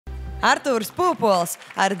Artūrs Pūpols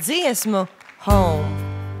ar dziesmu Home.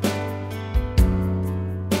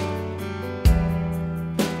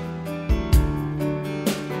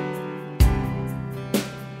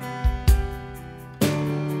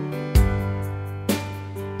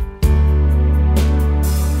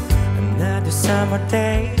 Another summer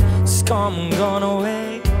day has come and gone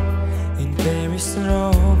away. In Paris and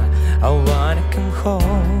Rome, I wanna come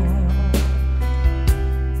home.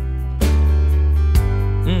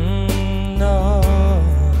 No,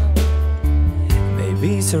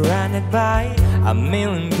 maybe surrounded by a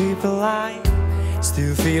million people, I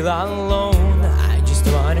still feel alone. I just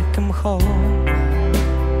wanna come home.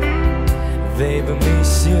 Baby,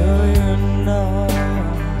 miss you, you know.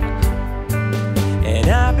 And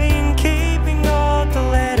I've been keeping all the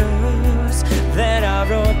letters that I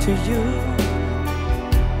wrote to you.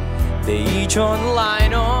 They each one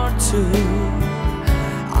line or two.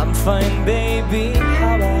 I'm fine, baby,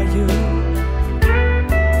 how are you?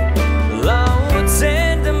 I would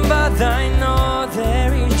send them, but I know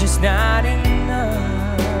there is just not enough.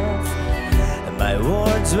 My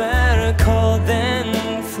words were cold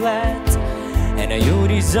and flat, and you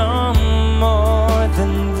deserve more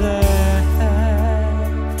than that.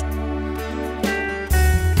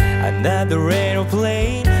 Another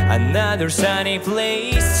aeroplane, another sunny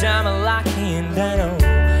place. I'm lucky and I know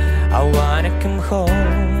I wanna come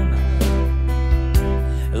home.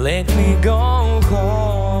 Let me go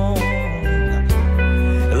home.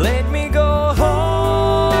 Let me go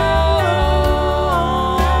home.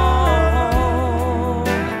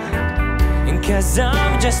 And 'cause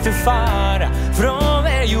I'm just too far from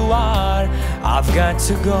where you are, I've got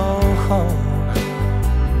to go home.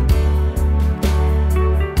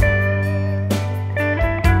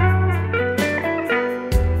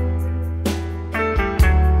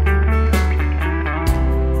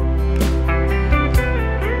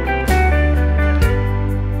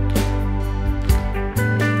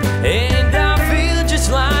 And I feel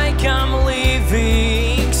just like I'm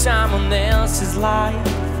living someone else's life.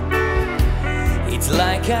 It's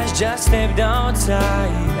like I just stepped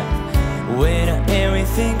outside when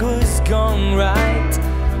everything was going right.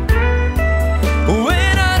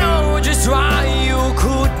 When I know just why you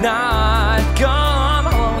could not come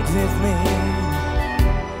along with me.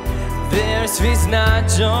 There's with not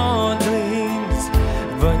your dreams,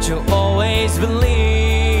 but you always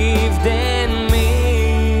believed in me.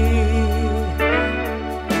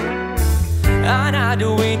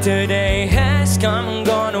 Another winter day has come and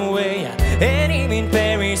gone away, and even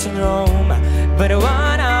Paris and Rome, but I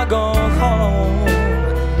wanna go home.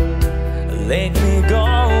 Let me go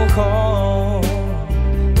home.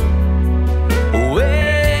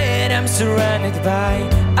 When I'm surrounded by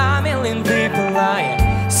a million people, I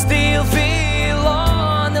still feel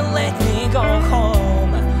alone. Let me go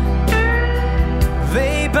home.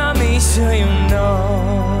 Babe, I miss you, you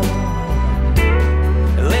know.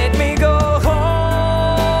 Let me go home.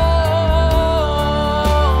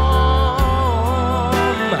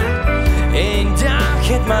 And I'll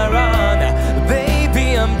hit my run. Baby,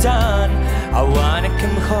 I'm done. I wanna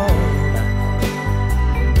come home.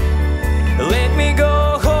 Let me go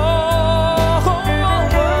home.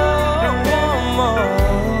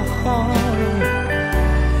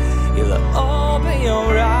 It'll all be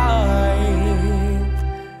alright.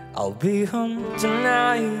 I'll be home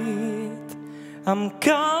tonight. I'm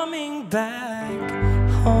coming back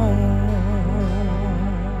home.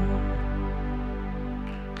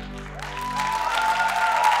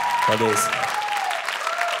 Paldies.